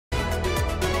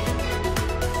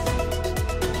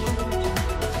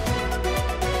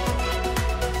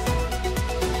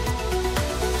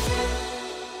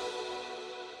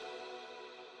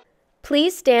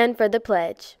Please stand for the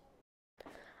pledge.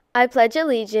 I pledge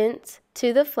allegiance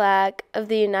to the flag of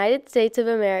the United States of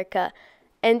America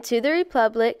and to the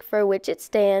republic for which it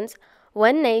stands,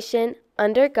 one nation,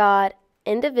 under God,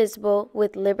 indivisible,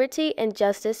 with liberty and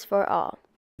justice for all.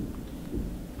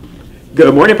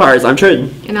 Good morning, Pirates. I'm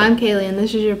Trenton. And I'm Kaylee, and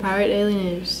this is your Pirate Daily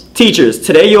News. Teachers,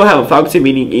 today you'll have a faculty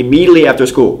meeting immediately after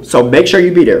school, so make sure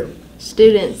you be there.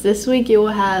 Students, this week you will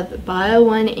have Bio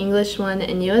 1, English 1,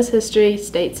 and U.S. History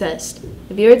state test.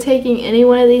 If you are taking any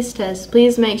one of these tests,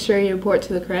 please make sure you report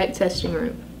to the correct testing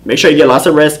room. Make sure you get lots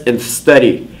of rest and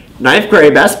study. 9th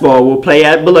grade basketball will play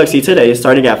at Biloxi today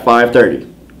starting at 5:30.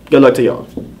 Good luck to y'all.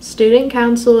 Student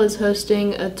Council is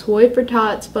hosting a Toy for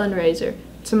Tots fundraiser.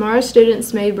 Tomorrow,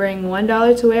 students may bring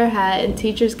 $1 to wear a hat, and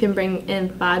teachers can bring in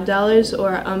 $5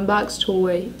 or an unboxed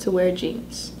toy to wear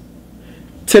jeans.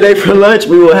 Today for lunch,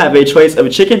 we will have a choice of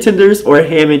chicken tenders or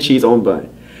ham and cheese on bun.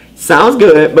 Sounds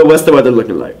good, but what's the weather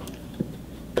looking like?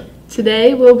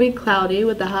 Today will be cloudy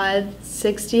with a high of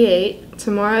 68.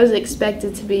 Tomorrow is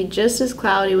expected to be just as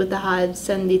cloudy with a high of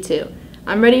 72.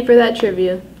 I'm ready for that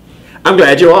trivia. I'm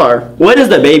glad you are. What is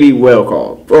the baby whale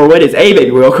called? Or what is a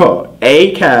baby whale called?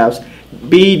 A, calves,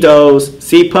 B, does,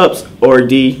 C, pups, or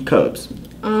D, cubs?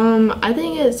 I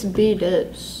think it's B,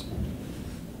 does.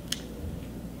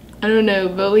 I don't know,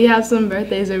 but we have some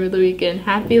birthdays over the weekend.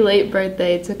 Happy late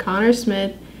birthday to Connor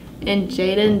Smith and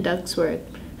Jaden Ducksworth.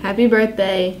 Happy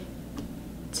birthday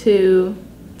to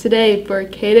today for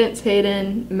Cadence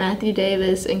Hayden, Matthew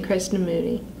Davis, and Kristen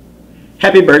Moody.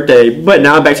 Happy birthday, but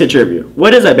now back to trivia.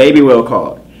 What is a baby whale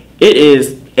called? It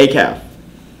is a calf.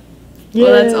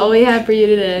 Well, that's all we have for you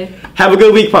today. Have a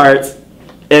good week, Pirates,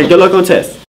 and good luck on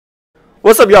tests.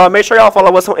 What's up, y'all? Make sure y'all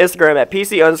follow us on Instagram at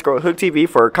PC_HookTV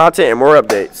for content and more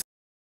updates.